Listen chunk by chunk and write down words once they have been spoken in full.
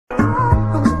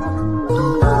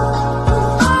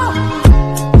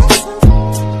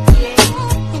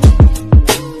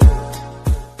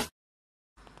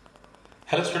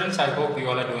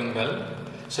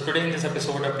So today in this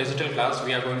episode of Digital Class,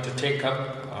 we are going to take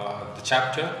up the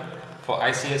chapter for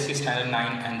ICSE Standard 9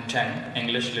 and 10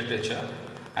 English Literature,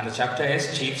 and the chapter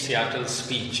is Chief Seattle's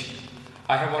Speech.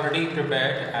 I have already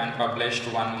prepared and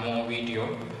published one more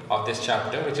video of this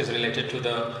chapter which is related to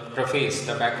the preface,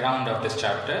 the background of this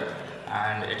chapter,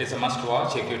 and it is a must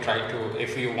watch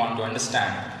if you want to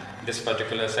understand this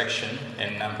particular section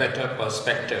in a better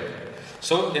perspective.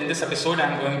 So in this episode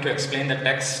I am going to explain the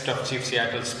text of Chief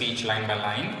Seattle's speech line by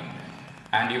line,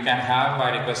 and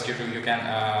I request you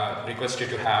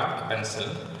to have a pencil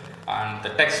and the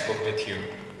textbook with you.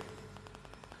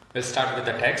 We'll start with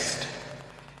the text.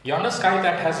 Yonder sky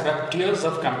that has wept tears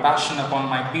of compassion upon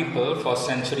my people for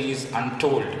centuries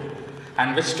untold,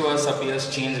 and which to us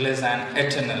appears changeless and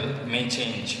eternal, may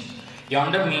change.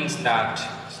 Yonder means that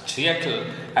Seattle,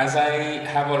 as I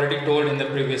have already told in the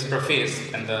previous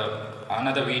preface in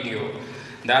another video,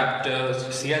 that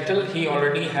Seattle, he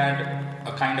already had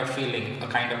a kind of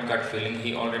gut feeling.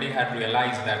 He already had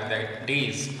realized that the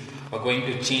days were going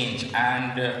to change,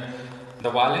 and the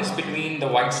violence between the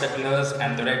white settlers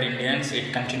and the red Indians,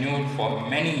 it continued for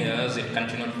many years, it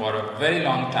continued for a very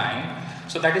long time.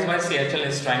 So that is why Seattle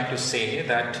is trying to say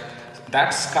that that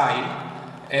sky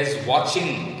is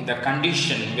watching the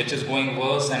condition which is going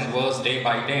worse and worse day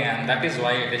by day, and that is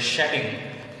why it is shedding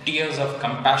tears of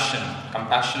compassion.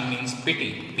 Compassion means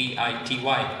pity,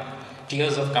 P-I-T-Y.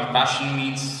 Tears of compassion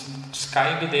means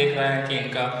sky bhi dekh raha hai ki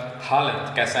inka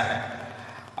halat kaisa hai.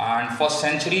 And for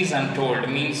centuries untold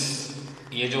means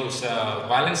ये जो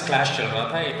violence clash चल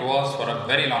रहा था, it was for a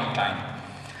very long time.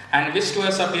 And which to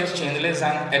us appears changeless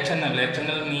and eternal.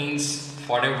 Eternal means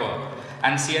forever.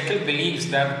 And Seattle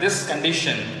believes that this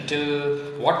condition, till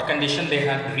what condition they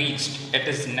had reached, it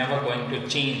is never going to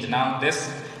change. Now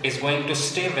this is going to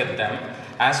stay with them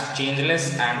as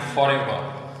changeless and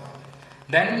forever.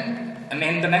 Then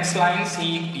in the next lines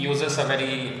he uses a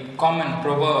very common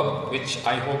proverb which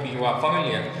I hope you are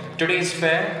familiar. Today is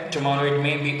fair, tomorrow it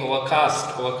may be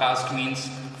overcast. Overcast means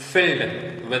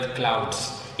filled with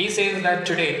clouds. He says that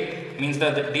today means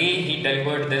that the day he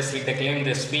delivered this, he declaimed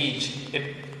this speech,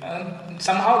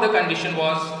 somehow the condition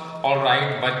was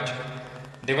alright, but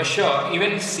they were sure,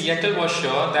 even Seattle was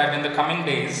sure that in the coming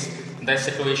days the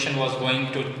situation was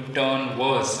going to turn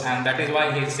worse, and that is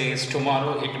why he says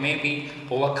tomorrow it may be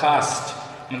overcast.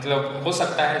 मतलब हो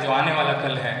सकता है जो आने वाला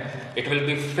कल है, it will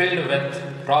be filled with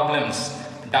problems,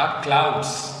 dark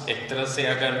clouds. एक तरह से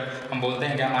अगर हम बोलते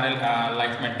हैं कि हमारे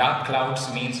लाइफ में dark clouds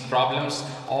means problems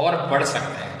और बढ़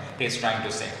सकते हैं, he is trying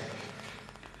to say.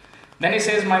 Then he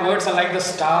says, my words are like the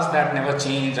stars that never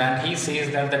change, and he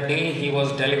says that the day he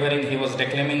was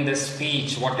declaiming this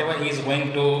speech, whatever he is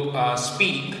going to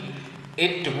speak,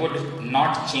 it would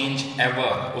not change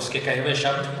ever. उसके कहे हुए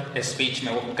शब्द इस speech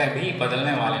में वो कभी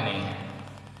बदलने वाले नहीं हैं.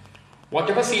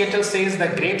 Whatever Seattle says, the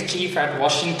great chief at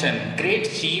Washington, great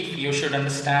chief, you should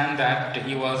understand that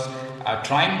he was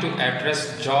trying to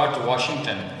address George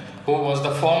Washington, who was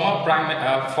the former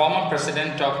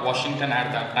president of Washington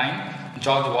at that time,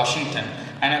 George Washington.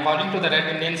 And according to the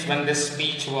Red Indians, when this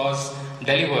speech was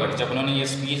delivered, जब उन्होंने ये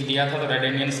speech दिया था, तो Red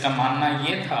Indians का मानना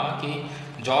ये था कि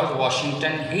जॉर्ज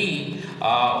वॉशिंगटन ही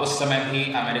उस समय भी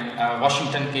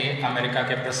वॉशिंगटन के अमेरिका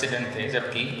के प्रेसिडेंट थे,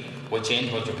 जबकि वो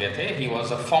चेंज हो चुके थे. He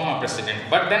was a former president,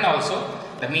 but then also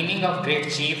the meaning of great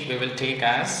chief we will take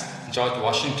as George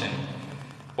Washington.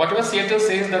 Whatever Seattle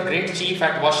says, the great chief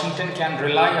at Washington can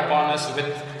rely upon us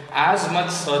with as much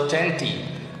certainty,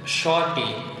 surety,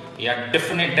 yeah,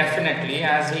 definitely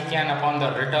as he can upon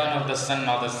the return of the sun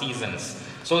or the seasons.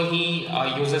 So he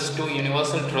uses two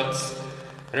universal truths.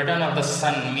 Return of the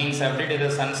sun means every day the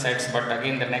sun sets, but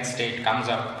again the next day it comes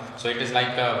up. So it is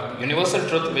like a universal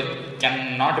truth which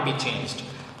cannot be changed.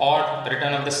 Or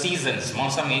return of the seasons.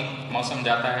 मौसम एक मौसम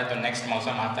जाता है तो next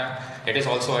मौसम आता है. It is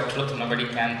also a truth, nobody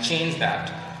can change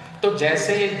that. तो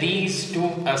जैसे these two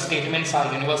statements are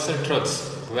universal truths,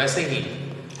 वैसे ही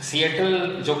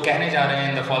Seattle जो कहने जा रहे हैं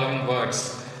in the following words,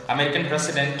 American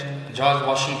President George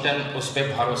Washington उस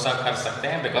पर भरोसा कर सकते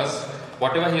हैं, because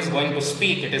whatever he is going to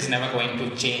speak, it is never going to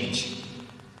change.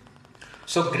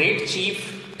 So great chief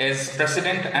is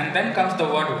president, and then comes the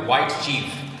word white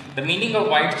chief. The meaning of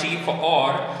white chief, or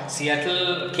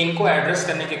Seattle किन को address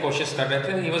करने की कोशिश कर रहे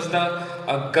थे, he was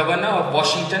the governor of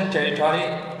Washington Territory,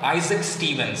 Isaac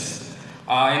Stevens.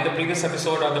 In the previous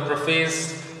episode of the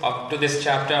preface to this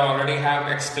chapter, I already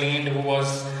have explained who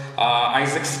was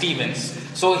Isaac Stevens.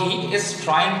 So he is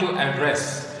trying to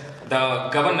address the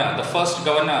governor, the first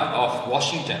governor of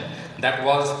Washington, that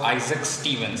was Isaac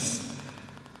Stevens.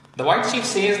 The white chief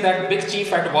says that big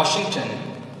chief at Washington,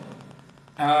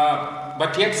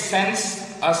 but yet sends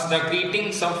us the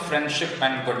greetings of friendship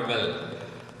and goodwill.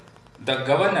 The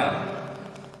governor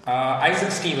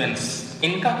Isaac Stevens,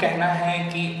 इनका कहना है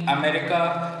कि America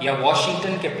या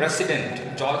Washington के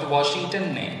president George Washington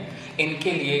ने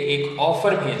इनके लिए एक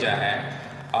ऑफर भेजा है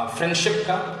फ्रेंडशिप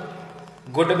का,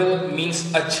 गुडविल मीन्स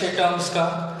अच्छे टर्म्स का,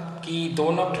 कि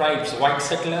दोनों ट्राइब्स वाइट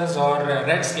सेटलर्स और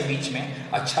रेड्स के बीच में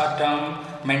अच्छा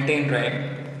टर्म मेंटेन रहे.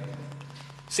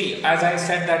 See, as I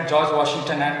said that George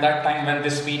Washington at that time when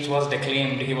this speech was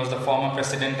declaimed, he was the former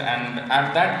president, and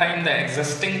at that time the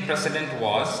existing president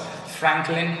was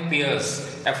Franklin Pierce,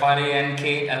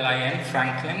 F-R-A-N-K-L-I-N,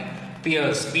 Franklin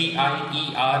Pierce,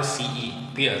 P-I-E-R-C-E,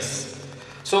 Pierce.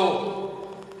 So,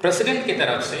 president की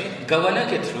तरफ से governor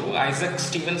के through, Isaac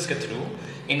Stevens के through,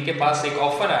 इनके पास एक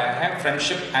offer आया है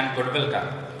friendship and goodwill का,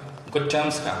 गुड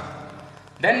टर्म्स का.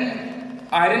 Then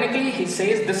ironically he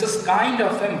says this is kind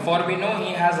of him, for we know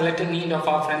he has little need of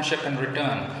our friendship in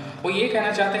return. वो ये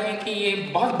कहना चाहते हैं कि ये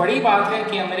बहुत बड़ी बात है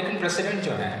कि अमेरिकन प्रेसिडेंट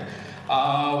जो है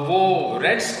वो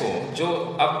रेड्स को, जो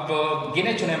अब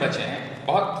गिने चुने बचे हैं,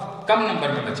 बहुत कम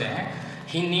नंबर में बचे हैं,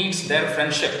 he needs their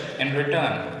friendship in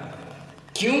return.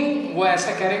 क्यों वो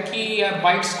ऐसा कह रहे कि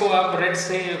वाइट्स को अब रेड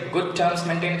से गुड टर्म्स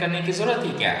मेंटेन करने की जरूरत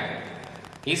ही क्या है?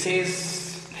 He says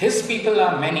his people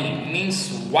are many, means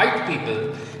white people,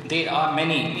 they are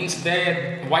many, means their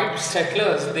white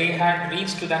settlers, they had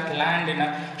reached to that land in a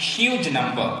huge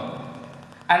number.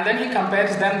 And then he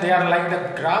compares them, they are like the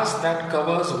grass that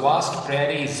covers vast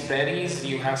prairies. Prairies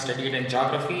you have studied in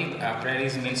geography,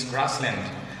 prairies means grassland.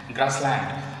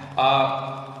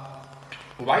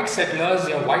 White settlers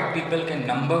या white people के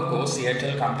number को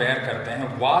Seattle compare करते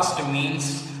हैं. Vast means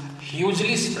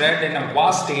hugely spread in a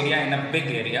vast area, in a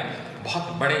big area,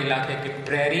 बहुत बड़े इलाके के.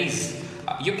 prairies,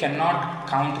 you cannot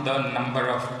count the number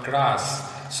of grass.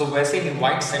 So वैसे ही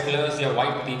white settlers या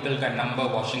white people का number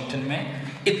Washington में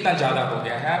इतना ज़्यादा हो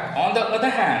गया है. On the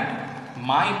other hand,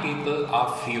 my people are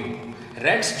few.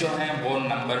 Reds जो हैं वो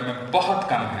number में बहुत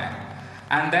कम है.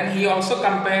 And then he also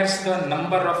compares the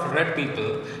number of red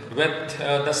people with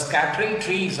the scattering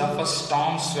trees of a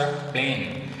storm-swept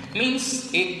plain. Means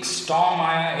एक storm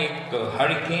आया, एक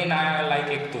hurricane आया, like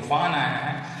एक तूफान आया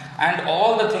है, and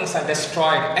all the things are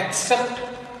destroyed except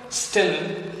still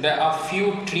there are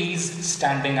few trees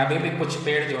standing. अभी भी कुछ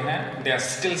पेड़ जो हैं they are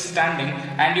still standing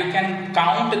and you can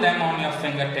count them on your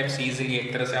fingertips easily.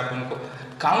 एक तरह से आप उनको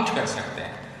count कर सकते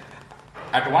हैं.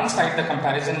 At one side the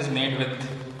comparison is made with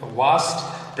vast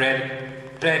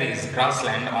prairies,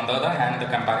 grassland. On the other hand, the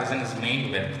comparison is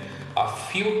made with a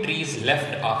few trees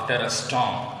left after a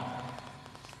storm.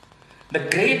 The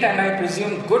great and I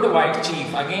presume good white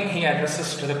chief, again he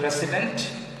addresses to the president,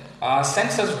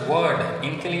 sends us word,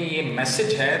 इनके लिए ये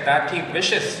message है, that he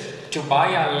wishes to buy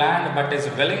our land but is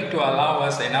willing to allow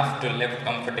us enough to live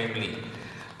comfortably.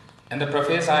 In the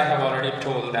preface I have already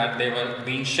told that they were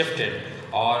being shifted,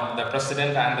 or the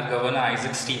president and the governor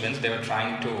Isaac Stevens, they were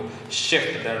trying to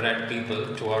shift the red people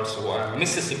towards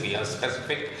Mississippi, a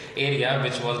specific area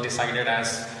which was decided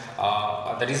as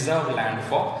the reserve land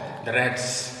for the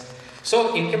reds.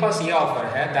 So इनके पास ये offer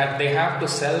है that they have to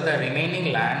sell the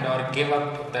remaining land or give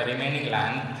up the remaining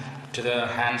land to the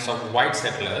hands of white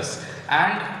settlers,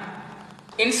 and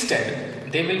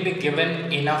instead they will be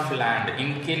given enough land.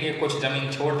 इनके लिए कुछ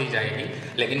जमीन छोड़ दी जाएगी,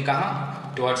 लेकिन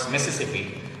कहाँ? Towards Mississippi,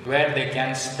 where they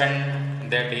can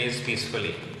spend their days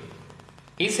peacefully.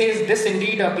 He says this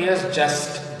indeed appears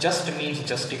just. Just means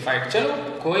justified. चलो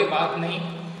कोई बात नहीं,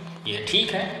 ये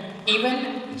ठीक है. Even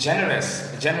generous.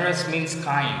 Generous means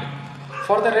kind.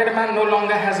 For the red man no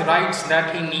longer has rights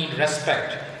that he need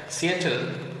respect. Seattle,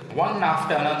 one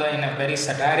after another, in a very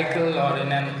satirical or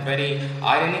in a very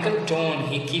ironical tone,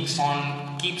 he keeps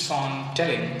on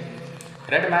telling,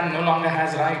 red man no longer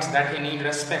has rights that he need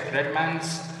respect. Red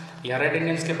man's या red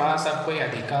Indians के पास अब कोई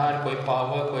अधिकार, कोई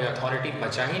power, कोई authority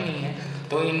बचा ही नहीं है,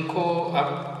 तो इनको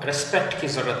अब रिस्पेक्ट की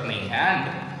जरूरत नहीं है.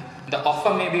 And the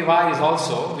offer may be wise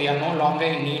also. We are no longer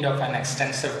in need of an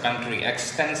extensive country.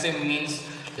 Extensive means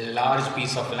large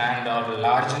piece of land और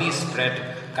लार्जली स्प्रेड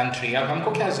कंट्री. अब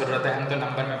हमको क्या ज़रूरत है? हम तो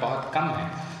नंबर में बहुत कम हैं,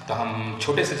 तो हम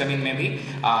छोटे से ज़मीन में भी,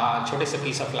 छोटे से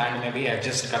पीस ऑफ लैंड में भी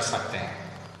एडजस्ट कर सकते हैं.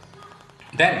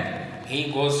 Then he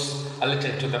goes a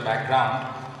little to the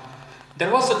background.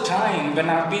 There was a time when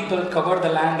our people covered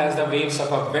the land as the waves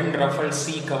of a wind-ruffled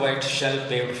sea cover its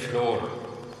shell-paved floor.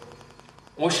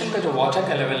 Ocean का जो water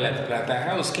का level रहता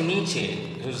है, उसके नीचे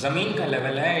जो ज़मीन का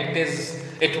लेवल है,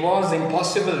 it was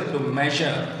impossible to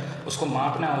measure. उसको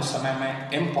मापना उस समय में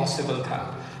impossible था.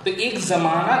 तो एक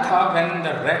ज़माना था when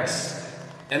the Reds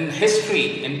in history,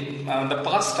 in the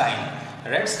past time,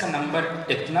 Reds का नंबर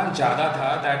इतना ज़्यादा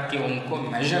था that कि उनको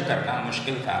measure करना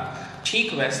मुश्किल था.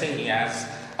 ठीक वैसे ही as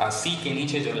सी के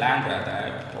नीचे जो लैंड रहता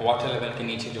है, वाटर लेवल के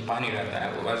नीचे जो पानी रहता है,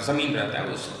 ज़मीन रहता है,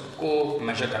 उसको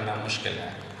मेजर करना मुश्किल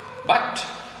है. But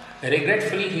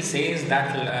regretfully he says that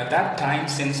that time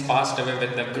since passed away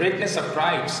with the greatness of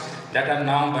tribes that are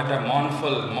now but a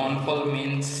mournful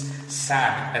means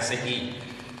sad, ऐसे ही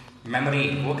मेमोरी.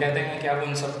 वो कहते हैं कि अब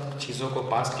उन सब चीज़ों को,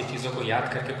 पास्ट की चीज़ों को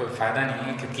याद करके कोई फ़ायदा नहीं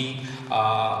है, क्योंकि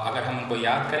अगर हम उनको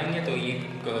याद करेंगे तो ये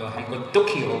हमको दुख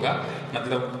ही होगा.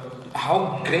 मतलब हाउ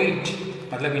ग्रेट,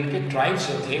 मतलब इनके ट्राइब्स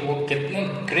जो थे वो कितने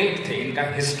ग्रेट थे, इनका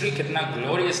हिस्ट्री कितना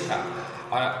ग्लोरियस था,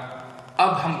 और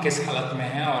अब हम किस हालत में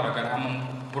हैं. और अगर हम उन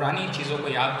पुरानी चीज़ों को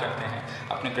याद करते हैं,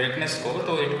 अपने ग्रेटनेस को,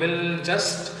 तो it will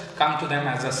just come to them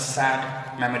as a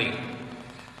sad memory.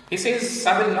 He says,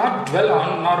 I will not dwell on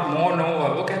nor mourn over.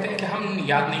 वो कहते हैं कि हम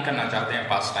याद नहीं करना चाहते हैं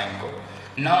पास्ट टाइम को,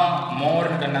 ना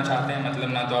मोर्न करना चाहते हैं,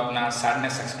 मतलब ना तो अपना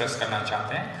सैडनेस एक्सप्रेस करना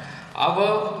चाहते हैं. Our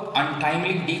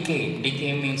untimely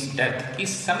decay means death.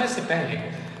 इस समय से पहले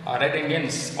Red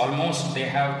Indians almost they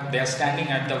are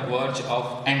standing at the verge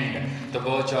of end, the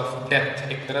verge of death.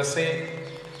 एक तरह से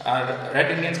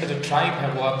Red Indians का जो ट्राइब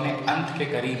है वो अपने अंत के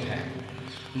करीब है.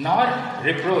 Nor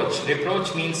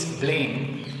reproach means blame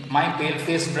my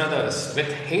pale-faced brothers with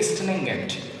hastening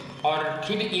it, or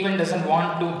he even doesn't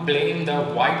want to blame the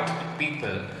white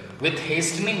people. With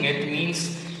hastening it means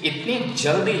इतनी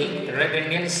जल्दी रेड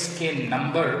इंडियंस के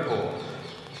नंबर को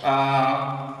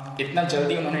इतना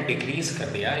जल्दी उन्होंने डिक्रीज कर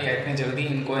दिया, या इतने जल्दी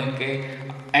इनको इनके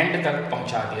एंड तक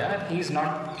पहुंचा दिया.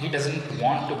 he doesn't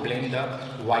want to blame the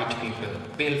white people,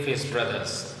 pale-faced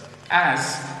brothers.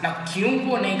 now क्यों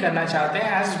वो नहीं करना चाहते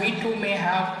हैं? as we too may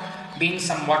have been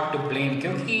somewhat to blame,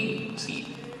 क्योंकि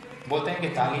बोलते हैं कि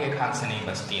ताली एक हाथ से नहीं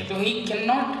बजती है. तो he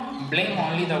cannot blame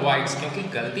only the whites, क्योंकि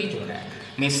गलती जो है,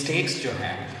 मिस्टेक्स जो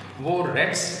हैं, वो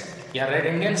रेड्स या रेड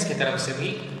इंडियंस की तरफ से भी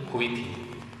हुई थी.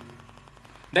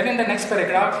 Then in the next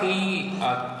paragraph he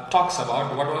talks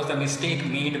about what was the mistake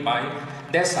made by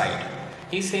their side.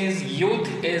 He says youth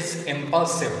is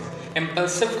impulsive.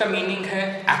 Impulsive का मीनिंग है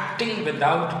acting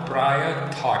without prior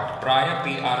thought. Prior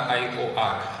PRIOR,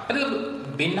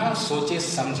 मतलब बिना सोचे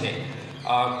समझे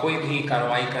कोई भी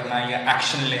कार्रवाई करना या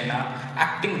एक्शन लेना.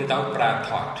 Acting without prior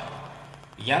thought.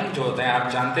 Young जो होते हैं,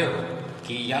 आप जानते हो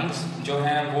कि यंग्स जो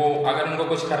हैं वो अगर उनको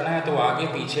कुछ करना है तो आगे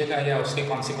पीछे का या उसके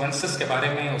कॉन्सिक्वेंसेस के बारे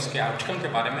में, उसके आउटकम के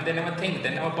बारे में they never think, they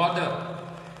never bother.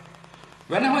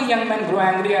 Whenever young men grow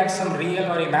angry at some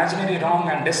real or imaginary wrong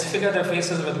and disfigure their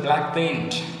faces with black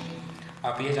paint.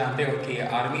 आप ये जानते हो कि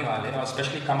आर्मी वाले और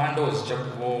स्पेशली कमांडोज जब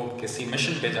वो किसी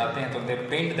मिशन पे जाते हैं तो दे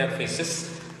paint their faces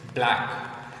black.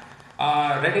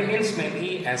 Red Indians में भी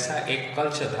ऐसा एक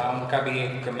कल्चर था, उनका भी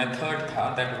एक मेथड था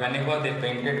that whenever they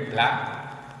painted black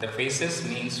the faces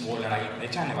means वो लड़ाई में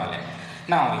जाने वाले हैं.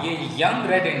 नाउ ये यंग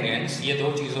रेड इंडियंस ये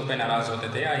दो चीज़ों पे नाराज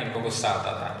होते थे या इनको गुस्सा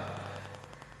आता था.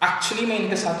 एक्चुअली में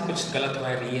इनके साथ कुछ गलत हुआ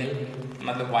है, रियल,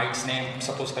 मतलब वाइट्स ने,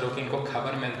 सपोज करो कि इनको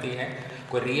खबर मिलती है,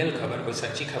 कोई रियल खबर, कोई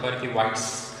सच्ची खबर कि वाइट्स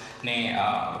ने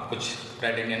कुछ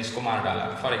रेड इंडियंस को मार डाला,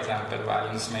 फॉर एग्जांपल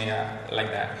वायलेंस में या लाइक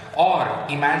दैट, और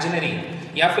इमेजिनरी,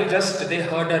 या फिर just they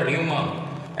heard a rumour,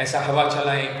 ऐसा हवा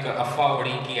चला, एक अफवाह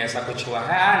उड़ी कि ऐसा कुछ हुआ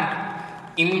है,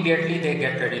 and immediately they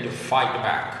get ready to fight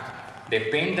back. They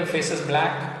paint the faces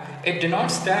black. It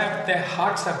denotes that there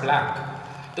hearts are black.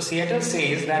 So Seattle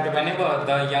says that whenever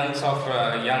the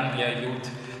youth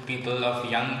people of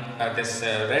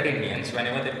Red Indians,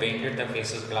 whenever they painted their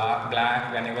faces black,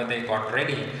 whenever they got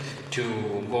ready to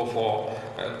go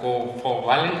for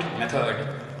violent method,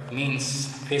 means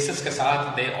faces के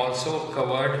साथ they also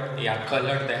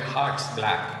colored their hearts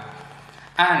black,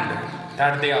 and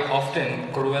that they are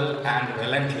often cruel and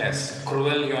relentless.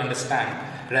 Cruel, you understand.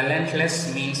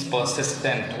 Relentless means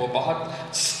persistent. वो बहुत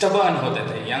stubborn होते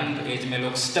थे. Young age में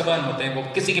लोग stubborn होते हैं, वो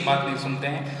किसी की बात नहीं सुनते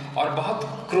हैं और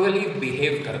बहुत cruelly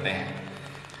behave करते हैं.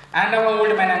 And our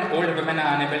old men and old women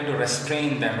are unable to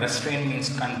restrain them. Restrain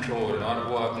means control. और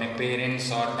वो अपने parents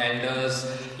और elders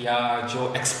या जो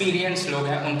experienced लोग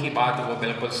हैं उनकी बात वो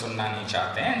बिल्कुल सुनना नहीं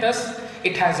चाहते हैं. Thus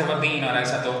it has ever been, और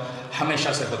ऐसा तो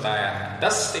हमेशा से होता आया है.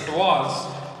 Thus it was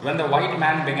when the white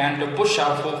man began to push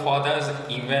our forefathers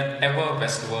ever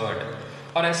westward.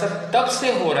 और ऐसा तब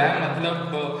से हो रहा है,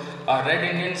 मतलब रेड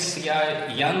इंडियंस या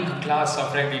young class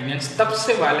of red Indians तब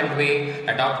से वायलेंट वे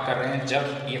अडॉप्ट कर रहे हैं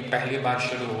जब ये पहली बार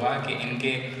शुरू हुआ कि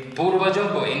इनके पूर्वजों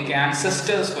को, इनके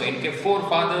एंसेस्टर्स को, इनके फोर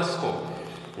फादर्स को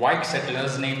वाइट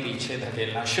सेटलर्स ने पीछे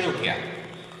धकेलना शुरू किया.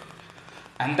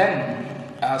 And then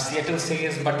Seattle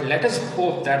says, but let us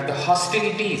hope that the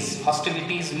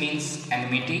hostilities means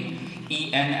enmity,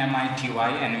 ENMITY,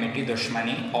 enmity,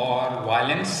 दुश्मनी, और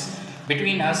violence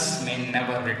between us may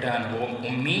never return. वो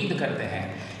उम्मीद करते हैं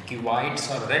कि whites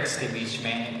और reds के बीच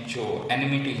में जो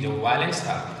enmity, जो violence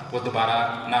था, वो दोबारा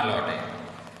ना लौटे.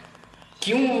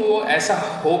 क्यों वो ऐसा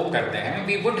होप करते हैं?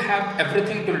 We would have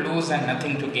everything to lose and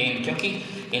nothing to gain, क्योंकि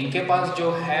इनके पास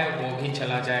जो है वो भी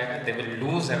चला जाएगा। दे विल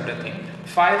लूज एवरीथिंग,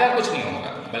 फायदा कुछ नहीं होगा,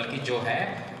 बल्कि जो है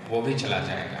वो भी चला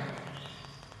जाएगा।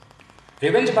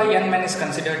 Revenge bye young man is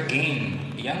considered gain.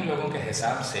 Young लोगों के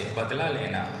हिसाब से बदला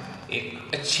लेना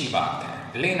एक अच्छी बात है,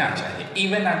 लेना चाहिए,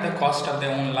 even at the cost of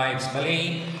their own lives. भले ही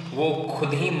वो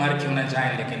खुद ही मर क्यों न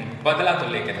जाए, लेकिन बदला तो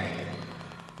लेके रहेंगे।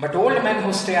 But old men who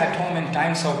stay at home in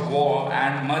times of war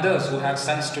and mothers who have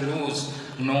sons to lose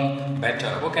know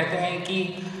better. वो कहते हैं कि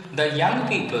the young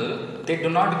people they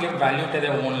do not give value to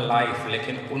their own life,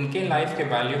 लेकिन उनके life के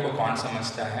value को कौन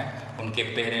समझता है? उनके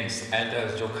पेरेंट्स,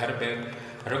 एल्डर्स, जो घर पे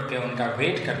रुक के उनका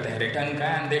वेट करते हैं रिटर्न का,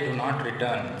 and they do not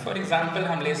return. For example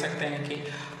हम ले सकते हैं कि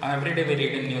every day we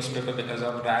read in newspaper because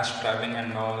of rash driving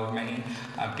and all, many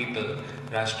people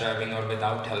rash driving or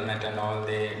without helmet and all,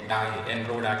 they die in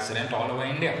road accident all over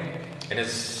India. It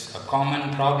is a common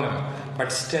problem,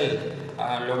 but still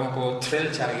लोगों को thrill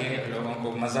चाहिए, लोगों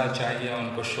को मज़ा चाहिए,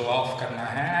 उनको show off करना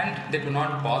है, and they do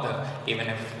not bother even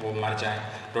if वो मर जाए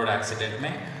रोड एक्सीडेंट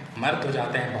में। मर तो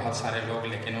जाते हैं बहुत सारे लोग,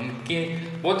 लेकिन उनके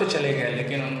वो तो चले गए,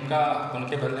 लेकिन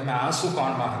उनके बदले में आंसू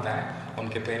कौन बहाता है?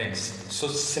 उनके parents. So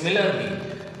similarly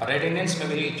red Indians में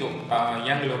भी जो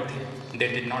यंग लोग थे, they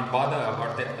did not bother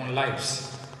about their own lives.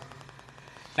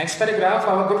 Next paragraph,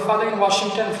 our good father in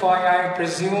Washington, for I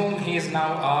presume he is now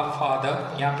our father.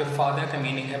 यहाँ पे फादर का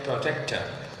मीनिंग है protector,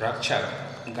 रक्षक,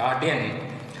 guardian,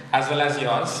 as well as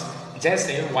yours.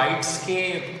 जैसे whites के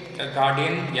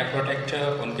guardian या protector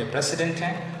उनके president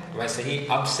हैं, वैसे ही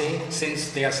अब से since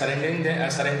they are surrendering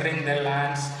there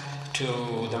lands to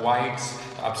the whites,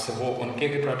 अब से वो उनके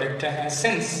भी प्रोटेक्टर हैं।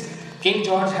 Since king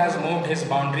George has moved his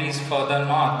boundaries further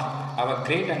north, our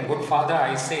great and good father,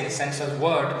 I say, sends us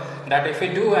word that if we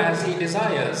do as he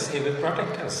desires, he will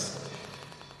protect us.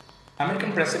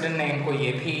 American president ने इनको ये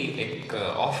भी एक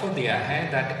offer दिया है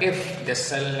that if they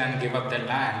sell and give up their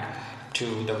land to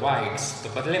the whites, तो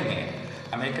बदले में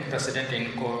अमेरिकन प्रेसिडेंट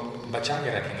इनको बचा के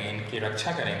रखेंगे, इनकी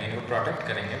रक्षा करेंगे, इनको प्रोटेक्ट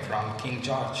करेंगे from king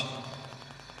George.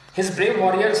 His brave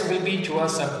warriors will be to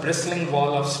us a bristling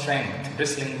wall of strength.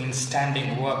 Bristling means standing.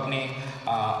 वो अपने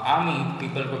आर्मी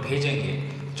पीपल को भेजेंगे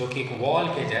जो कि एक वॉल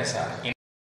के जैसा,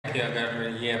 कि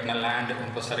अगर ये अपना लैंड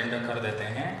उनको सरेंडर कर देते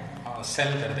हैं,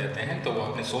 सेल कर देते हैं, तो वो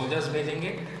अपने सोल्जर्स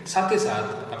भेजेंगे, साथ ही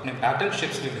साथ अपने बैटल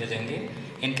शिप्स भी भेजेंगे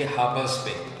इनके हार्बर्स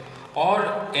पे, और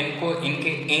इनको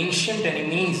इनके एंशियंट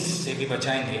एनिमीज से भी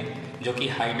बचाएंगे जो कि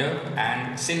हाइडर एंड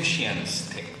सिम्शियंस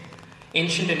थे,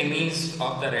 ancient enemies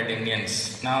of the red Indians.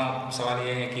 Now सवाल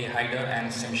ये है कि हाइडर एंड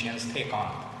सिम्शियंस थे कौन?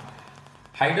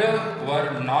 Haida were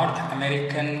North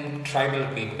American tribal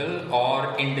people or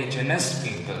indigenous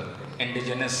people.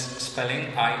 Indigenous spelling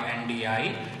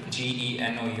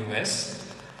INDIGENOUS.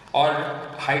 और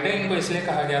हाइडा इनको इसलिए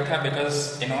कहा गया था बिकॉज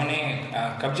इन्होंने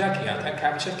कब्जा किया था,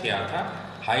 कैप्चर किया था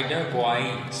हाइडा ग्वाई,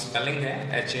 स्पेलिंग है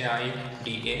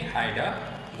HAIDA, हाइडा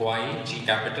ग्वाई, G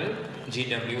capital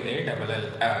GWAII,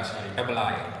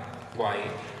 ग्वाई,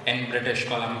 in British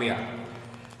Columbia.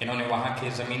 इन्होंने वहाँ की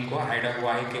ज़मीन को, हाइडा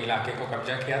ग्वाई के इलाके को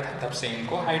कब्जा किया था, तब से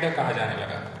इनको हाइडा कहा जाने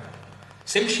लगा।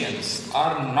 सिम्शियंस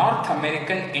are north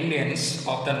American Indians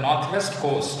of the north west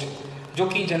coast, जो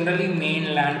कि जनरली मेन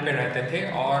लैंड पे रहते थे,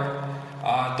 और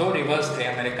दो रिवर्स थे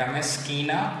अमेरिका में,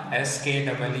 स्कीना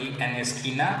SKEENA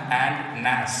स्कीना एंड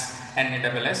नास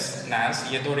NASS नास।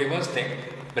 ये दो रिवर्स थे,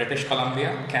 British Columbia,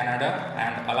 Canada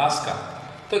and Alaska.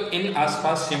 तो इन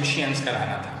आसपास सिम्शियंस का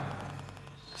रहना था।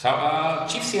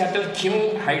 चीफ सियाटल क्यों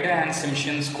हाइडा एंड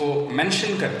सिम्शियंस को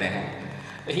मेंशन करते हैं?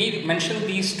 He mentioned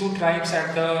these two tribes as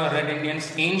the Red Indians'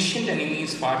 ancient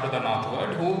enemies far to the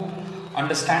northward, who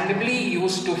understandably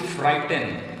used to frighten.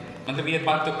 मतलब ये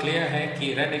बात तो क्लियर है कि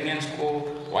रेड इंडियंस को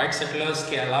वाइट सेटलर्स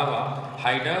के अलावा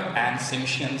हाइडा एंड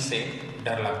सिम्शियन से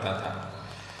डर लगता था।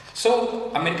 सो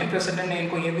अमेरिकन प्रेसिडेंट ने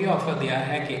इनको ये भी ऑफर दिया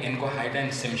है कि इनको हाइडा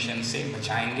एंड सिम्शियन से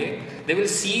बचाएंगे। They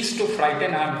will cease to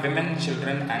frighten our women,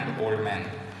 children and old men.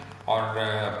 और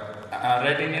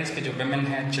रेड इंडियंस के जो women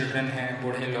हैं, children हैं,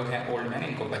 बूढ़े लोग हैं, old men,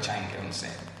 इनको बचाएंगे उनसे।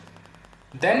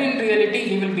 Then in reality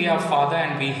he will be our father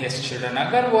and we his children.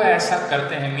 अगर वो ऐसा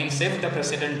करते हैं, means if the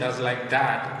president does like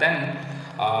that, then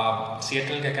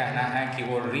Seattle का कहना है कि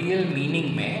वो रियल मीनिंग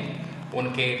में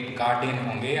उनके गार्डियन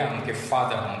होंगे या उनके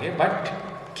फादर होंगे। But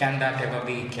can that ever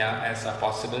be? क्या ऐसा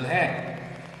पॉसिबल है?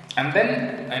 And then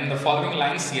in the following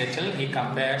line Seattle he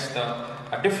compares the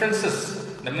differences,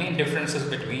 the main differences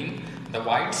between the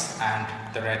whites and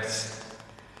the reds.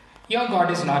 Your God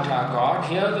is not our God.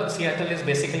 Here Seattle is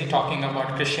basically talking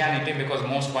about Christianity, because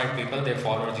most white people, they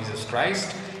follow Jesus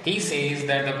Christ. He says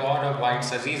that the God of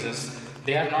whites are Jesus.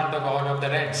 They are not the God of the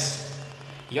reds.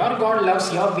 Your God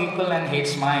loves your people and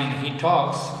hates mine. He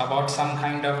talks about some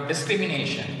kind of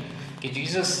discrimination कि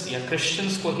Jesus या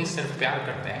Christians को ही सिर्फ प्यार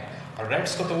करते हैं और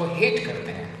Reds को तो वो हेट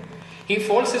करते हैं. He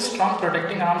folds his strong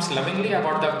protecting arms lovingly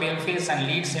about the pale face and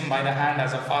leads him by the hand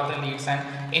as a father leads an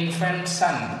infant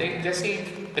son. जैसे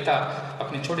पिता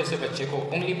अपने छोटे से बच्चे को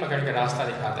उंगली पकड़ के रास्ता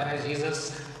दिखाता है,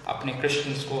 जीसस अपने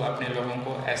क्रिश्चियंस को, अपने लोगों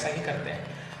को ऐसा ही करते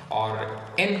हैं. और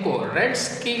इनको रेड्स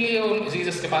के लिए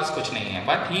जीसस के पास कुछ नहीं है,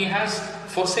 but he has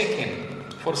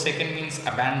forsaken means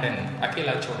abandon,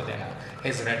 अकेला छोड़ देना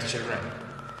his red children.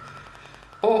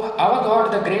 Oh, our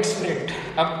God, the great spirit.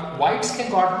 अब whites के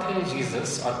गॉड थे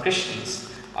जीसस और क्रिश्चियंस,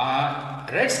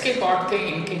 रेड्स के गॉड थे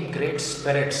इनके ग्रेट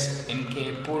स्पिरिट्स, इनके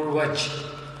पूर्वज.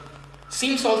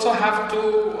 Seems also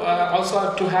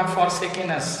to have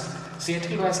forsaken us.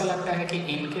 Seattle को ऐसा लगता है कि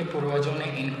इनके पूर्वजों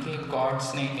ने, इनके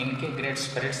गॉड्स ने, इनके ग्रेट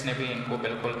स्पिरिट्स ने भी इनको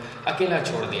बिल्कुल अकेला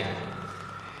छोड़ दिया है.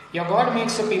 Your God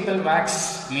makes the people wax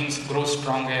means grow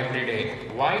stronger every day.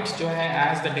 Whites जो है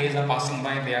as the days are passing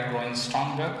by they are growing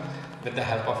stronger with the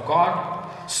help of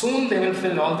God. Soon they will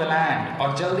fill all the land.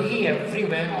 और जल्दी ही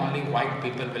everywhere only white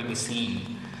people will be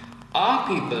seen. Our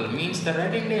people means the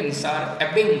red Indians are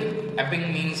ebbing. Ebbing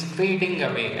means fading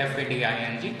away.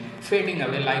 F-A-D-I-N-G. Fading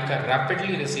away like a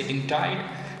rapidly receding tide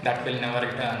that will never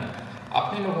return.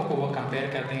 अपने लोगों को वो compare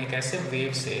करते हैं एक ऐसे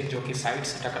wave से जो कि साइड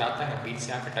से टकराता है, बीच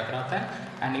से आकर टकराता है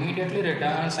and immediately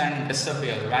returns and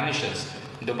disappears, vanishes.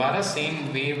 दोबारा सेम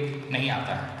वेव नहीं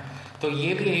आता है. तो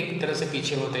ये भी एक तरह से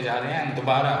पीछे होते जा रहे हैं एंड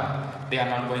दोबारा they are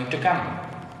not going to come.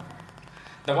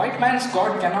 The white mains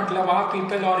God can not love our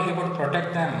people और ही वुड प्रोटेक्ट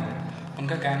देम.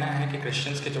 उनका कहना है कि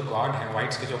क्रिश्चियंस के जो गॉड है,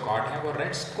 वाइट्स के जो गॉड है, वो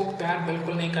रेड्स को प्यार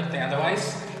बिल्कुल नहीं करते हैं.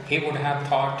 Otherwise he would have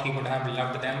thought, he would have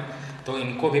loved them. तो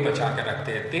इनको भी बचा के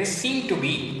रखते हैं. दे seem to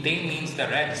be, they means the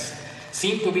Reds,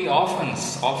 seem to be orphans.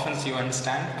 Orphans you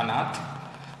understand, अनाथ,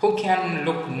 who can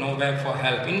look nowhere for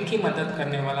help. इनकी मदद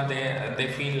करने वाला, they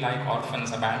feel like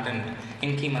orphans, abandoned.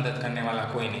 इनकी मदद करने वाला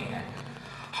कोई नहीं है.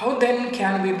 How then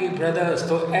can we B brothers.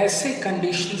 तो ऐसे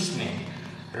कंडीशंस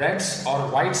में रेड्स और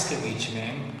वाइट्स के बीच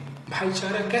में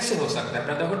भाईचारा कैसे हो सकता है,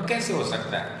 ब्रदरहुड कैसे हो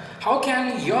सकता है. How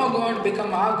can your God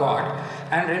become our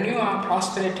God and renew our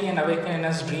prosperity and awaken in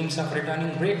us dreams of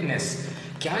returning greatness.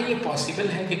 क्या ये पॉसिबल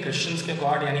है कि क्रिश्चियंस के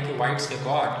गॉड यानी कि वाइट्स के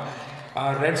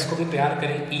गॉड रेड्स को भी प्यार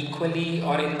करें इक्वली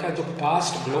और इनका जो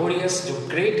पास्ट ग्लोरियस, जो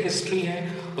ग्रेट हिस्ट्री है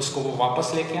उसको वो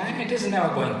वापस लेके आए. It is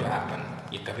never going to happen.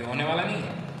 ये कभी होने वाला नहीं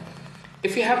है.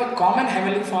 If you have a common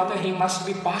heavenly father he must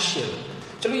be partial.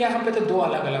 चलो यहाँ पे तो दो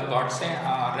अलग अलग गॉड्स हैं.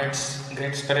 रेड्स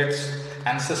ग्रेट स्पिरिट्स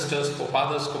एंसेस्टर्स को,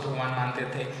 फादर्स को भगवान मानते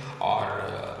थे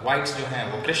और वाइट्स जो हैं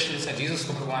वो क्रिश्चियंस हैं, जीसस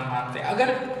को भगवान मानते हैं.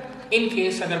 अगर इन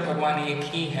केस अगर भगवान एक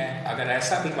ही है, अगर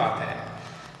ऐसा भी बात है,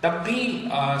 तब भी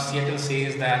Seattle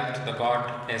says that the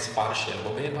God is partial.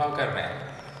 वो भेदभाव कर रहे हैं.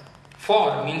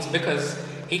 For means because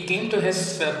he came to his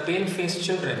pale face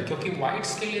children. क्योंकि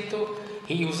वाइट्स के लिए तो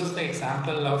he uses the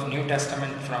example of New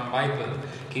Testament from Bible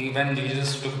कि when Jesus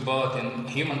took birth in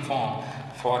human form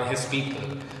for his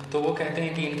people, तो वो कहते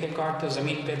हैं कि इनके गॉड तो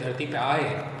ज़मीन पे, धरती पे आए.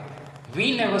 We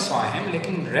never saw him,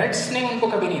 लेकिन रेड्स ने उनको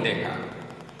कभी नहीं देखा.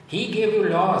 He gave you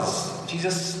laws.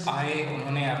 Jesus आए,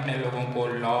 उन्होंने अपने लोगों को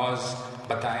laws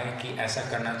बताए कि ऐसा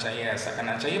करना चाहिए, ऐसा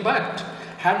करना चाहिए, but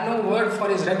had no word for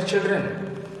his red children.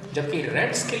 जबकि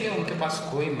रेड्स के लिए उनके पास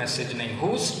कोई मैसेज नहीं.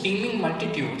 Whose teeming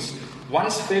multitudes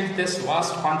once filled this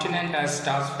vast continent as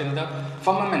stars fill the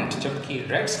firmament. जबकि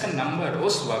रेड्स का नंबर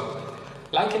उस वक्त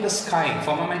like in the sky,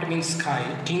 firmament means sky,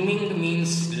 teeming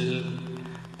means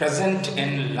present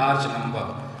in large number.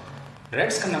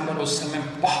 Reds का नंबर उस समय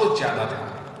बहुत ज़्यादा था,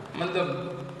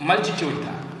 मतलब मल्टीट्यूड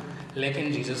था.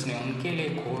 लेकिन जीसस ने उनके लिए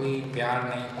कोई प्यार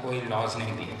नहीं, कोई लॉज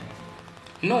नहीं दिए.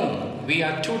 No, we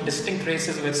are two distinct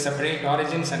races with separate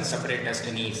origins and separate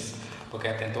destinies. वो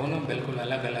कहते हैं दोनों बिल्कुल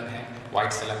अलग अलग हैं.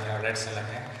 वाइट्स अलग है और रेड्स अलग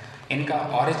है. इनका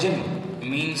ऑरिजिन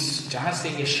मीन्स जहाँ से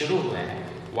ये शुरू हुए हैं,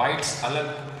 वाइट्स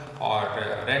अलग और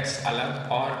रेड्स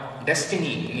अलग, और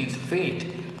डेस्टिनी मीन्स फेट,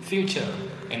 फ्यूचर,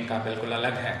 इनका बिल्कुल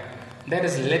अलग है. There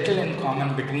is little in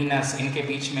common between us. इनके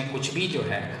बीच में कुछ भी जो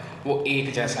है वो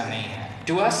एक जैसा नहीं है.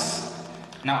 To us,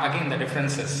 now again the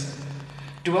differences.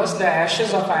 To us, the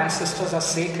ashes of our ancestors are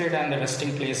sacred and the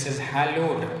resting place is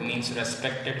hallowed, means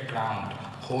respected, crowned,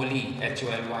 holy,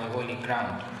 H-O-L-Y, holy,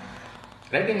 crowned.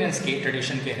 Red Indians की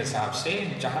ट्रेडिशन के हिसाब से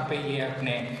जहाँ पे ये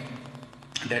अपने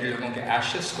dead लोगों के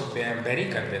एशेस को बेरी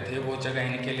करते थे, वो जगह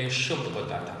इनके लिए शुभ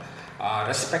होता था,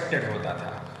 रिस्पेक्टेड होता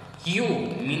था. You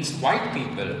means white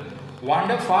people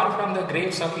wander far from the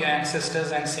graves of your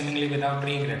ancestors and seemingly without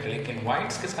regret. लेकिन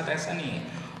whites के साथ ऐसा नहीं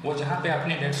है. वो जहाँ पे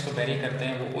अपने डेड्स को बेरी करते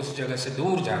हैं वो उस जगह से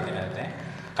दूर जाके रहते हैं,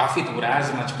 काफ़ी दूर,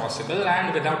 as much possible,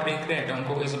 and without regret.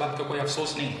 उनको इस बात का कोई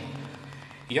अफसोस नहीं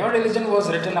है. Your religion was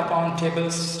written upon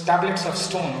tablets of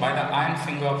stone by the iron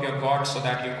finger of your God so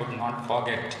that you could not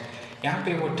forget. यहाँ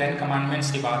पे वो 10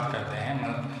 कमांडमेंट्स की बात करते हैं।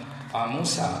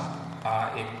 मूसा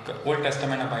एक ओल्ड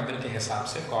टेस्टामेंट बाइबल के हिसाब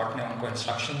से गॉड ने उनको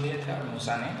इंस्ट्रक्शन दिए थे और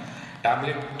मूसा ने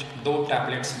दो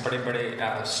टैबलेट्स बड़े बड़े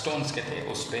स्टोन्स के थे,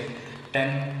 उस पर 10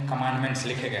 कमांडमेंट्स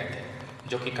लिखे गए थे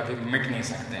जो कि कभी मिट नहीं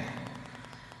सकते।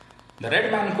 The red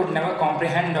man could never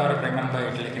comprehend और रिमेंबर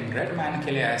इट, लेकिन रेड मैन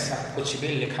के लिए ऐसा कुछ भी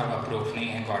लिखा हुआ प्रूफ नहीं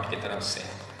है गॉड की तरफ से।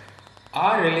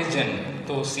 आर रिलीजन,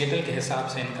 तो सिएटल के हिसाब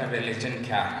से इनका रिलीजन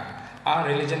क्या है? Our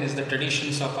religion is the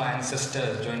traditions of our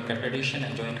ancestors, जो इनका ट्रेडिशन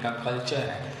है, जो इनका कल्चर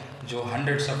है, जो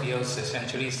हंड्रेड्स ऑफ ईयर्स से,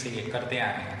 सेंचुरीज से ये करते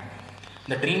आए हैं।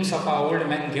 The dreams of our old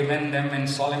man given them in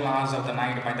solemn hours of the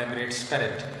night by the great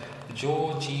spirit, जो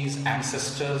चीज़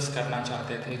एंसेस्टर्स करना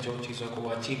चाहते थे, जो चीज़ों को वो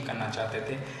अचीव करना चाहते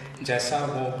थे, जैसा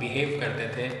वो बिहेव करते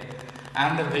थे।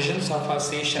 And the visions of a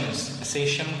सेशम्स,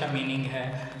 sesame का मीनिंग है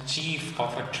चीफ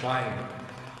ऑफ अ ट्राइब,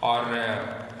 और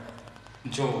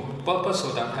जो पर्पस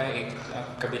होता था एक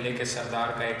कबीले के सरदार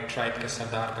का, एक ट्राइब के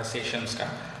सरदार का, सेशम्स का,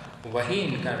 वही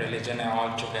इनका रिलीजन है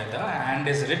all together and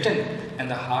is written in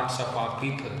the hearts of our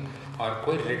people. और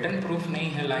कोई रिटन प्रूफ नहीं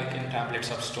है like in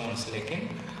tablets of stones, लेकिन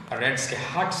रेड्स के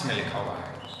हार्ट्स में लिखा हुआ है।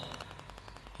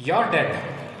 योर डेड,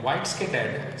 वाइट्स के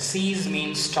dead, seize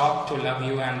means stop to love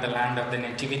you and the land of the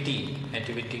nativity,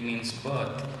 nativity means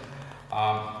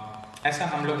birth. ऐसा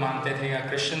हम लोग मानते थे, या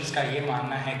क्रिश्चियंस का ये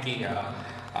मानना है कि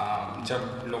जब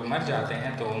लोग मर जाते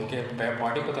हैं तो उनके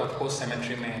बॉडी को तो ऑफकोर्स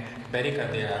सेमेट्री में बेरी कर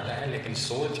दिया जाता है, लेकिन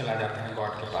सोल चला जाता है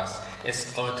गॉड के पास इस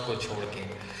अर्थ को छोड़ के।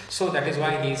 So that is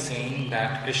why he is saying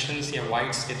that Christians या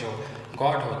वाइट्स के जो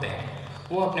गॉड होते हैं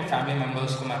वो अपने फैमिली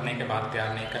मेम्बर्स को मरने के बाद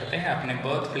प्यार नहीं करते हैं, अपने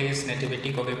बर्थ प्लेस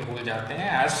नेटिविटी को भी भूल जाते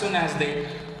हैं। As soon as they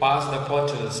pass the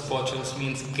portals, portals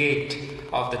means gate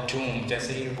of the टूम,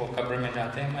 जैसे ही वो कब्र में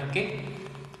जाते हैं मर के,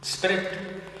 spirit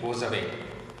goes away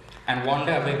and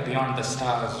wander away beyond the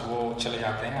stars, वो चले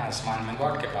जाते हैं आसमान में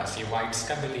गॉड के पास। ये वाइट्स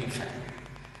का बिलीफ है।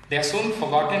 They are soon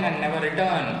forgotten and never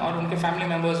return, और उनके फैमिली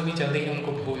मेम्बर्स भी जल्दी ही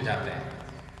उनको भूल जाते हैं।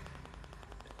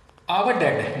 Our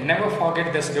dead never forget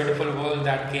this beautiful world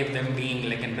that gave them being,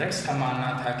 लेकिन रेड्स का मानना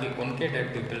था कि उनके डेड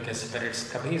पीपल के स्पिरिट्स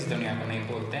कभी इस दुनिया को नहीं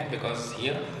भूलते हैं, because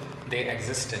here they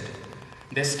existed.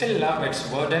 They still love it's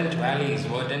वर्डेंट valleys,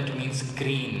 वर्डेंट means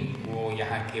green, वो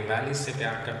यहाँ के वैलीज से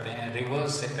प्यार करते हैं,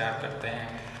 रिवर्स से प्यार करते हैं,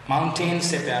 माउंटेन्स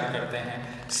से प्यार करते हैं।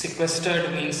 सिक्वेस्टर्ड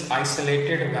means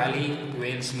isolated, valley,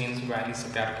 Wales means valley से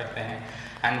प्यार करते हैं।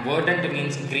 And वर्डेंट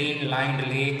means green lined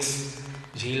lakes,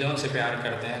 झीलों से प्यार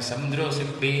करते हैं, समुद्रों से,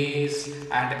 base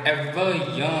and ever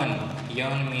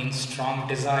yearn means strong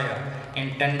Dzire in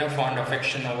tender fond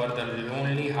affection over the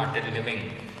lonely hearted living.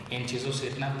 इन चीज़ों से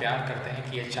इतना प्यार करते हैं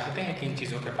कि ये चाहते हैं कि इन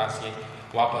चीज़ों के पास ये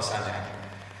वापस आ जाए।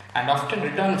 And often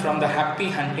return from the happy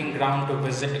hunting ground to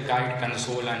visit, guide,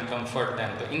 console and comfort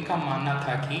them. तो इनका मानना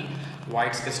था कि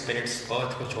वाइट्स के स्पिरिट्स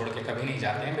अर्थ को छोड़ के कभी नहीं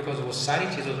जाते हैं, बिकॉज वो सारी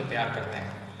चीज़ों से प्यार करते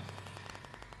हैं।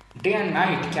 Day and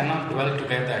night cannot dwell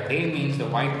together. Day means the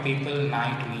white people,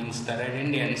 night means the red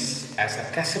Indians. ऐसा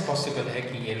कैसे possible है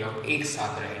कि ये लोग एक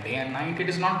साथ रहें? Day and night,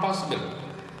 it is not possible.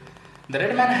 The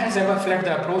red man has ever fled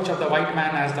the approach of the white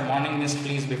man as the morning mist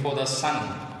flees before the sun.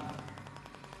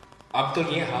 अब तो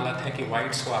ये हालत है कि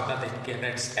whites को आता देख के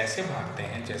reds ऐसे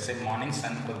भागते हैं जैसे morning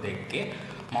sun को देख के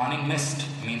morning mist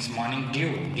means morning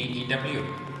dew, D-E-W.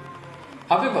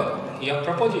 However, your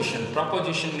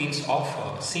proposition means offer,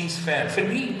 seems fair. फिर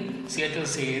भी Seattle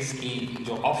says कि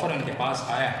जो offer उनके पास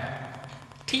आया है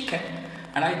ठीक है,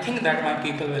 and I think that my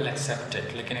people will accept it.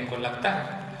 लेकिन इनको लगता है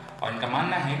और इनका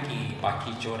मानना है कि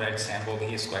बाकी जो रेड्स हैं वो भी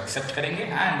इसको एक्सेप्ट करेंगे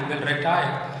and will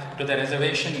retire to the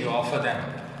reservation you offer them.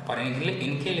 और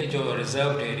इनके लिए जो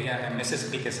रिजर्व्ड एरिया है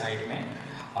मिसिसिपी के साइड में,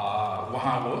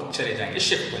 वहाँ वो चले जाएंगे,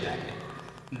 शिफ्ट हो जाएंगे।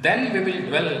 Then we will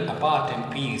dwell apart in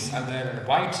peace. अगर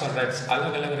whites और reds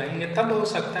अलग अलग रहेंगे तब हो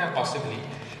सकता है possibly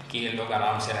कि ये लोग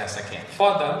आराम से रह सकें।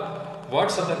 For the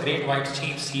words of the great white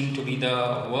chief seem to be the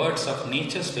words of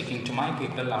nature speaking to my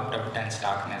people out of dense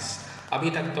darkness. अभी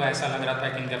तक तो ऐसा लग रहा था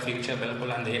कि इनका फ्यूचर बिल्कुल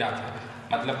अंधेरा था,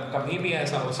 मतलब कभी भी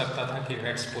ऐसा हो सकता था कि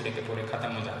रेड्स पूरे के पूरे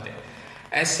खत्म हो जाते।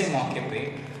 ऐसे मौके पे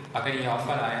अगर ये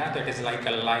ऑफर आया तो it is like a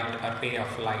light, a ray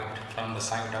of light from the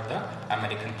side of the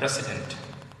American president.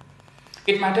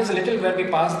 It matters a little where we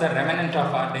pass the remnant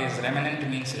of our days. Remnant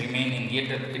means remaining.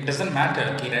 It doesn't matter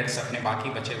कि Reds अपने बाकी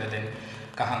बचे हुए दिन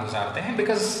कहाँ गुजारते हैं,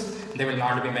 because they will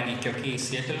not be many, क्योंकि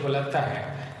Seattle को लगता है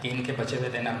कि इनके बचे हुए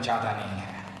दिन अब ज़्यादा नहीं है।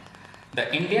 The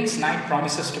Indians' night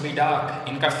promises to be dark.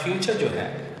 इनका फ्यूचर जो है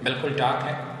बिल्कुल डार्क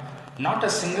है। Not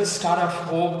a single star of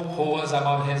hope hovers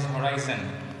above his horizon.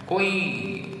 कोई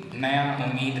नया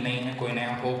उम्मीद नहीं है, कोई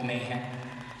नया होप नहीं है।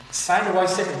 Sad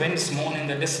voiced winds moan in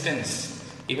the distance.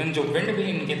 Even जो विंड भी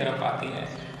इनकी तरफ आती है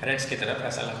रेड्स की तरफ,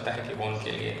 ऐसा लगता है कि वो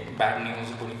उनके लिए बैड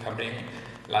न्यूज़, बुरी खबरें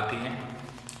लाती हैं।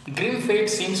 Green fate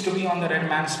seems to be on the red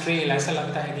mains trail, ऐसा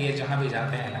लगता है कि ये जहाँ भी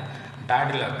जाते हैं ना,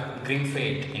 बैड लक, ग्रीन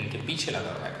फेट इनके पीछे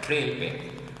लगा हुआ है ट्रेल पे।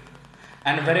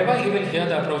 And wherever he will hear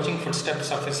the approaching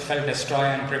footsteps of his fell destroyer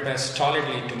and prepare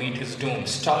stolidly to meet his doom.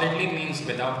 Stolidly means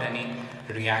without any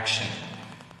reaction.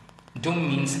 Doom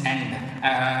means end,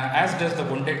 as does the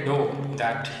wounded doe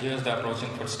that hears the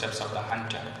approaching footsteps of the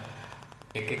hunter.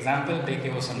 एक example दे के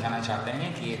वो समझाना चाहते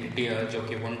हैं कि एक dear जो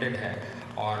कि वुंडेड है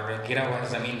और गिरा हुआ है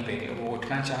ज़मीन पे, वो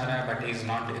उठना चाह रहा है but he is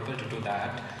not able to do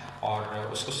that, और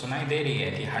उसको सुनाई दे रही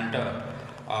है कि हंटर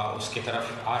उसकी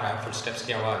तरफ आ रहा है, फुटस्टेप्स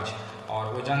की आवाज़,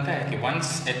 और वो जानता है कि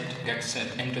once it gets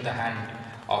into the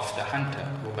hand of the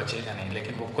Hunter वो बचेगा नहीं,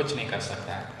 लेकिन वो कुछ नहीं कर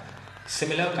सकता है।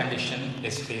 Similar condition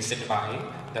is faced by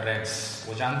the Reds.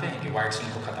 वो जानते हैं कि वाइट्स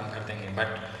उनको ख़त्म कर देंगे, but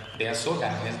they are so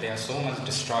damage, they are so much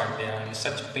destroyed, they are in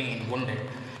such pen, wounded,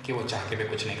 कि वो चाह के भी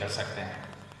कुछ नहीं कर सकते हैं।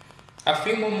 A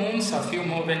few more moons, a few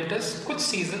more winters, कुछ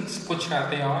seasons, कुछ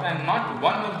रातें और, and not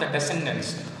one of the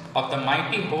descendants of the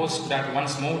mighty host that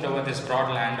once moved over this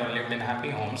broad land or lived in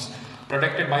happy homes,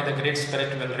 protected by the Great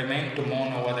Spirit, will remain to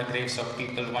mourn over the graves of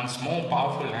people once more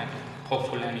powerful and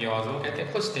hopeful and yours. वो कहते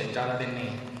हैं कुछ दिन, ज़्यादा दिन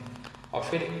नहीं, और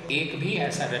फिर एक भी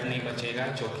ऐसा रेड नहीं बचेगा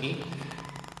जो कि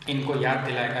इनको याद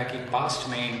दिलाएगा कि पास्ट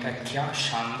में इनका क्या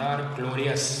शानदार,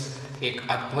 ग्लोरियस, एक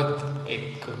अद्भुत,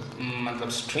 एक मतलब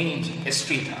स्ट्रेंज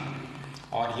हिस्ट्री था,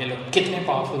 और ये लोग कितने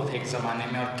पावरफुल थे एक ज़माने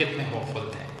में और कितने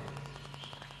होपफुल थे।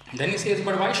 Then he says,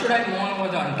 but why should I mourn over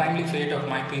the untimely fate of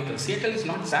my people? Seattle is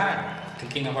not sad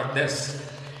thinking about this.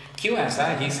 क्यों ऐसा?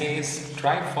 He says,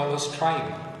 tribe follows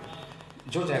tribe.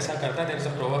 जो जैसा करता है, there is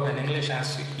a proverb in English,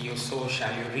 as you sow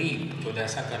shall you reap. जो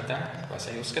जैसा करता है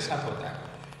वैसा ही उसके साथ होता है।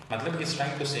 मतलब he's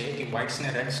trying to say कि whites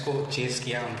ने रेड्स को चेस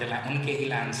किया उनके ही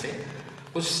लैंड से,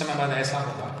 कुछ समय बाद ऐसा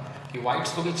होगा कि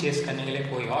वाइट्स को भी चेस करने के लिए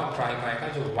कोई और ट्राइब आएगा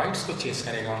जो वाइट्स को चेस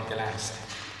करेगा उनके लैंड से।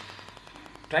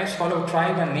 Tribes follow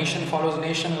tribe and nation follows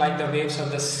nation like the waves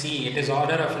of the C. It is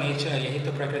order of nature, यही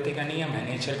तो प्रकृति का नियम है,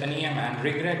 नेचर का नियम है। एंड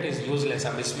रिग्रेट इज यूजलेस,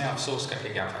 अब इसमें अफसोस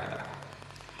करके क्या फायदा।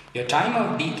 Your time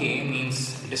of DK means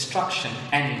destruction,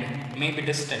 and may be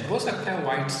distant. हो सकता है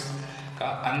वाइट्स का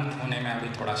अंत होने में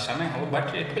अभी थोड़ा समय हो,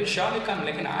 बट इट विल श्योरली कम,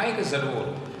 लेकिन आएगा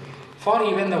जरूर। For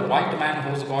even the white man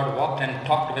whose God walked and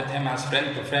talked with him as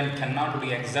friend to friend cannot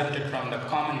be exempted from the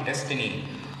common destiny.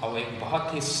 और एक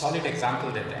बहुत ही solid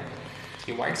example देते हैं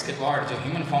कि whites के God जो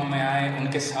human form में आए,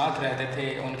 उनके साथ रहते थे,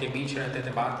 उनके बीच रहते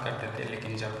थे, बात करते थे,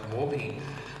 लेकिन जब वो भी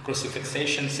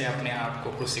crucifixion से अपने आप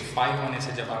को, crucify होने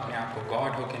से जब अपने आप को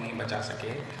God होके नहीं बचा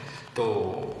सके, तो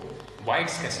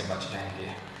whites कैसे बच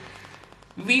जाएंगे?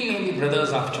 We may be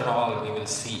brothers after all, we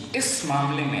will see. इस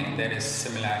मामले में there is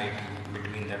similarity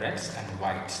between the reds and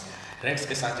whites. Reds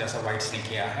के साथ जैसा वाइट्स ने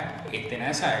किया है, एक दिन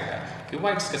ऐसा आएगा कि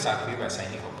वाइट्स के साथ भी वैसा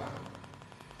ही होगा।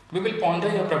 We will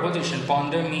ponder your proposition.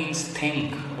 Ponder means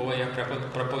think over your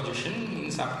proposition,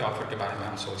 means आपके ऑफर के बारे में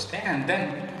हम सोचते हैं, and then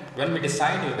when we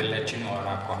decide we will let you know, और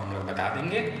आपको हम लोग बता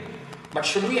देंगे।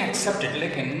 But should we accept it?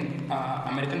 लेकिन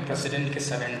अमेरिकन प्रेसिडेंट के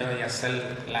सरेंडर या सेल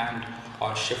लैंड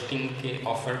और शिफ्टिंग के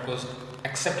ऑफर को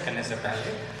एक्सेप्ट करने से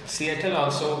पहले Seattle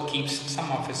also keeps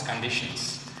some of its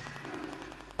conditions.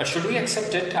 But should we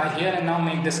accept it? I here and now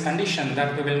make this condition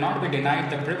that we will not be denied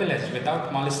the privilege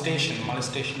without molestation.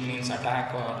 Molestation means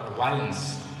attack or violence,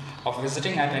 of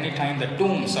visiting at any time the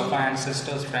tombs of our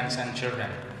ancestors, friends and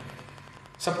children.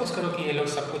 Suppose करो कि ये लोग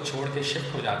सब कुछ छोड़ के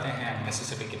shift हो जाते हैं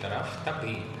मिसिसिपी की तरफ, तब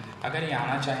भी अगर ये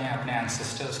आना चाहें अपने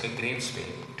एंसेस्टर्स के ग्रेव्स पे,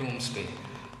 टूम्स पे,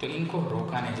 तो इनको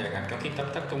रोका नहीं जाएगा, क्योंकि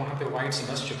तब तक तो वहाँ पे वाइट्स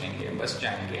बस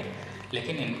जाएंगे,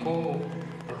 लेकिन इनको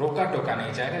रोका टोका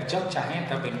नहीं जाएगा। जब चाहें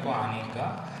तब इनको आने का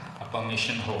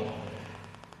परमिशन हो।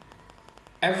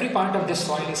 Every part of this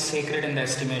soil is sacred in the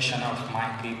estimation of my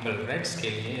people. Reds के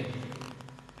लिए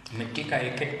मिट्टी का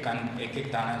एक एक कण, एक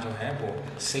एक दाना जो है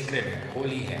वो सेक्रेड है,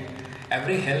 होली है।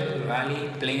 Every hill, valley,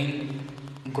 plane,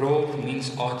 grove means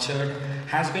orchard,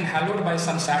 has been hallowed by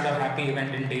some sad or happy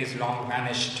event in days long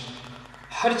vanished.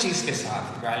 हर चीज़ के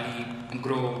साथ, वैली,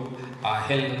 ग्रोव,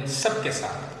 हिल, सब के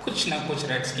साथ कुछ ना कुछ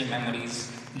रेड्स की मेमोरीज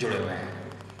जुड़े हुए हैं।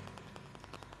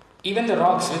 Even the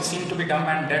rocks which seem to be dumb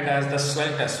and dead as the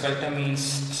swelter. Swelter means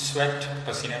sweat,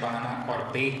 पसीने बहाना, और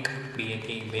bake,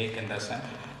 bake in the sun.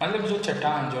 मतलब जो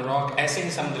चट्टान, जो रॉक ऐसे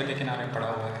ही समुद्र के किनारे पड़ा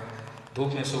हुआ है,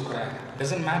 धूप में सूख रहा है,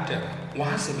 doesn't matter,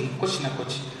 वहाँ से भी कुछ ना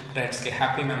कुछ रेड्स के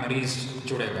हैप्पी मेमोरीज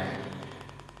जुड़े हुए हैं।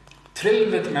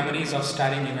 Thrilled with memories of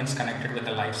stirring events connected with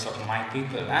the lives of my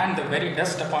people, and the very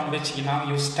dust upon which now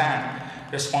you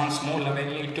stand responds more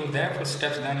lovingly to their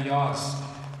footsteps than yours.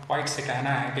 White से कहना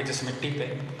है कि जिस मिट्टी पे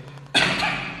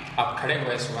आप खड़े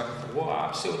हुए इस वक्त, वो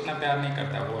आपसे उतना प्यार नहीं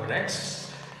करता। वो रेड्स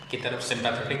की तरफ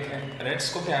सिंपैथेटिक है,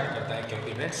 रेड्स को प्यार करता है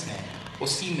क्योंकि रेड्स ने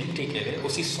उसी मिट्टी के लिए,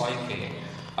 उसी सॉइल के लिए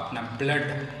अपना ब्लड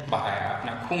बहाया,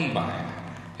 अपना खून बहाया.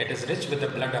 It is rich with the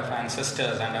blood of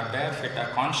ancestors and our bare feet are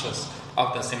conscious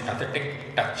of the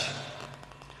sympathetic touch.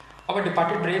 Our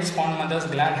departed braves, fond mothers,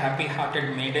 glad,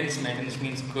 happy-hearted maidens. Maidens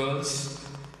means girls.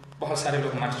 बहुत सारे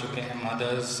लोग मर चुके हैं.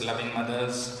 Mothers, loving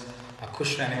mothers,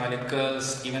 खुश रहने वाले girls,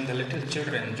 even the little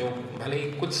children जो भले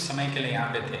ही कुछ समय के लिए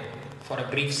यहाँ पे थे, for a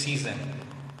brief season,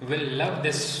 will love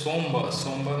this somber.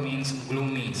 Somber means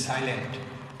gloomy, silent.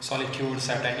 Solitudes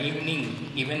at an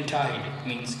evening, eventide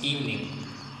means evening.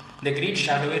 They greet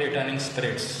shadowy returning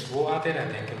spirits. वो आते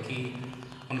रहते हैं क्योंकि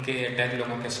उनके डेड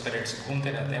लोगों के स्पिरिट्स घूमते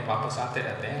रहते हैं, वापस आते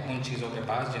रहते हैं उन चीज़ों के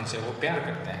पास जिनसे वो प्यार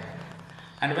करते हैं.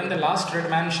 And when the last red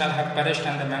man shall have perished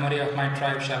and the memory of my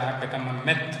tribe shall have become a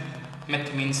myth. Myth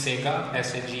means sega,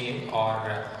 S-A-G-A, और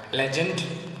legend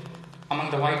among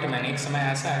the white men. एक समय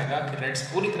ऐसा आएगा कि रेड्स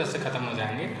पूरी तरह से ख़त्म हो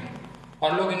जाएंगे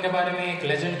और लोग इनके बारे में एक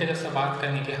लेजेंड के जैसा बात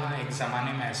करेंगे कि हाँ, एक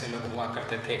ज़माने में ऐसे लोग हुआ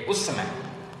करते थे उस समय.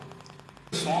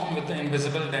 Swarm with the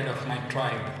invisible dead of my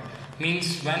tribe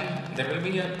means when there will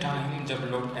be a time जब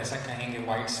लोग ऐसा कहेंगे,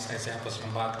 whites ऐसे आपस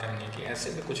में बात करेंगे कि ऐसे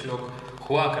भी कुछ लोग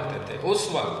हुआ करते थे उस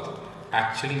वक्त.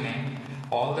 Actually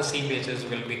में all the sea beaches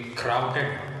will be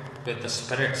crowded with the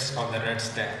spirits of the reds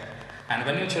there. And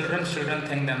when your children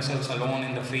think themselves alone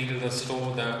in the field, the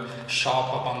store, the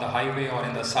shop, upon the highway, or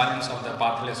in the silence of the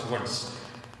pathless woods,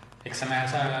 एक समय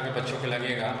ऐसा आएगा कि बच्चों को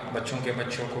लगेगा, बच्चों के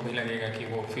बच्चों को भी लगेगा कि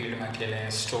वो फील्ड में अकेले हैं,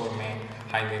 स्टोर में,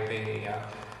 हाईवे पे या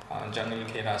जंगल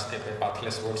के रास्ते पे,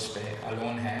 पाथलेस वुड्स पे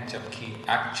अलोन है. जबकि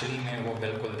एक्चुअली में वो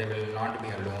बिल्कुल they will not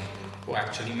be alone. वो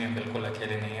एक्चुअली में बिल्कुल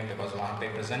अकेले नहीं है, बिकॉज वहाँ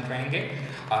पे प्रेजेंट रहेंगे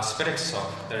spirits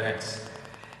of the Reds.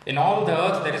 In all the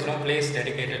earth there is no place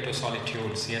dedicated to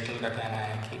solitude. Seattle का कहना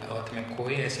है कि अर्थ में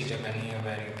कोई ऐसी जगह नहीं है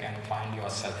where you can find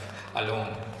yourself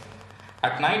alone.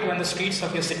 At night when the streets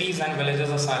of your cities and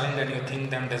villages are silent and you think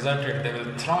them deserted, they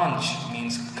will throng,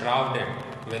 means crowded,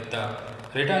 with the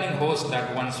returning host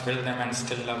that once filled them and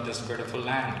still love this beautiful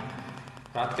land.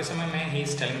 रात के समय में he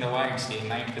is telling the whites, ये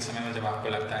night के समय में जब आपको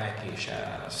लगता है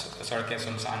कि सड़कें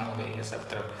सुनसान हो गई है, सब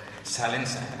तरफ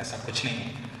साइलेंस है, ऐसा कुछ नहीं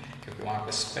है क्योंकि वहाँ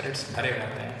पे स्पिरिट्स भरे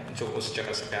रहते हैं जो उस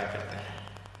जगह से प्यार करते हैं.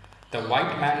 The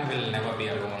white man will never be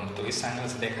alone. तो इस एंगल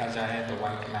से देखा जाए तो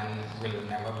white man will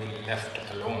never be left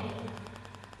alone.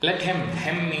 Let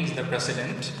him means the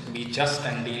president, be just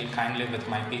and deal kindly with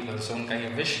my people. So उनका ये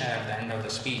विश है at the end of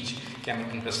the speech कि हम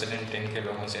इन प्रेसिडेंट इनके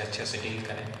लोगों से अच्छे से डील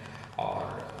करें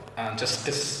और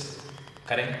जस्टिस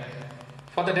करें.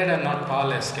 For the dead are not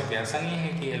powerless, क्योंकि ऐसा नहीं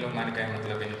है कि ये लोग मर गए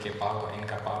मतलब इनका पावर,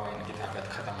 इनकी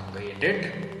ताकत खत्म हो गई.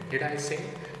 Did I say?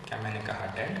 क्या मैंने कहा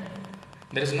dead?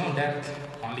 There is no death,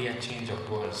 only a change of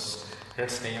words.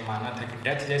 Reds का ये मानना था कि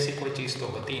डेथ जैसी कोई चीज़ तो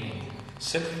होती ही नहीं,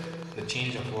 सिर्फ the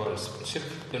change of words,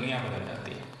 सिर्फ दुनिया बदल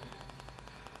जाती है.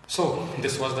 So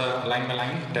this was the line by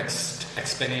line text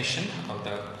explanation of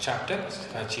the chapter,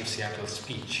 Chief Seattle's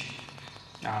speech.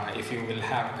 If you will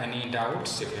have any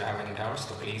doubts,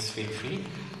 so please feel free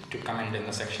to comment in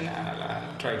the section and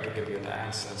I'll try to give you the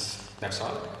answers. That's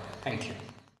all. Thank you.